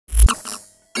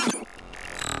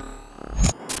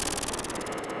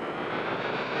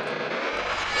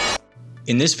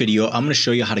In this video, I'm going to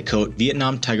show you how to coat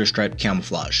Vietnam Tiger Stripe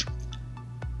Camouflage.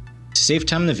 To save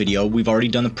time in the video, we've already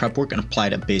done the prep work and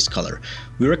applied a base color.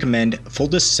 We recommend full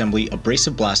disassembly,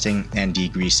 abrasive blasting, and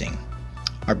degreasing.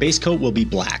 Our base coat will be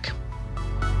black.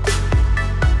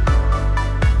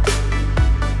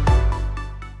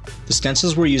 The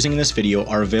stencils we're using in this video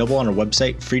are available on our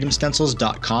website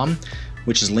freedomstencils.com,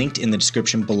 which is linked in the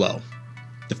description below.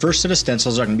 The first set of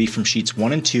stencils are going to be from sheets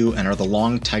 1 and 2 and are the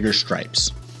long tiger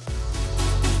stripes.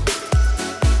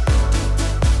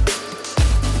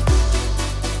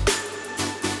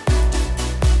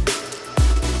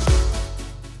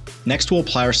 Next, we'll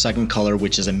apply our second color,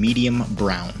 which is a medium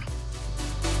brown.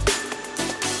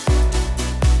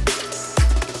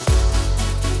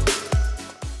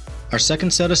 Our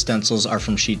second set of stencils are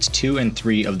from sheets 2 and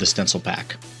 3 of the stencil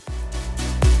pack.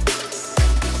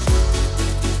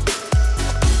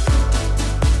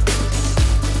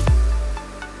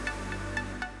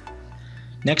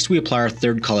 Next, we apply our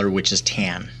third color, which is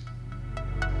tan.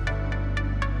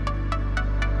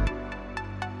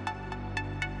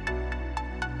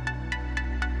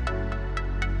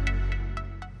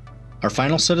 Our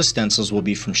final set of stencils will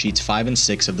be from sheets 5 and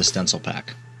 6 of the stencil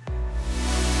pack.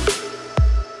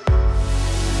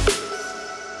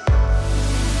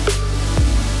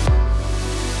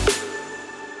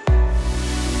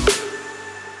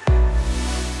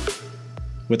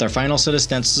 With our final set of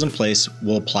stencils in place,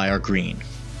 we'll apply our green.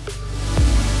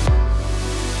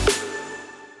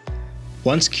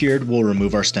 Once cured, we'll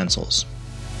remove our stencils.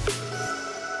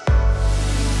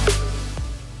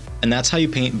 And that's how you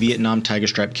paint Vietnam Tiger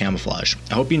Stripe Camouflage.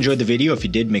 I hope you enjoyed the video. If you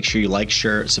did, make sure you like,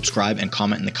 share, subscribe, and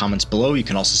comment in the comments below. You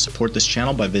can also support this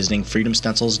channel by visiting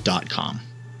freedomstencils.com.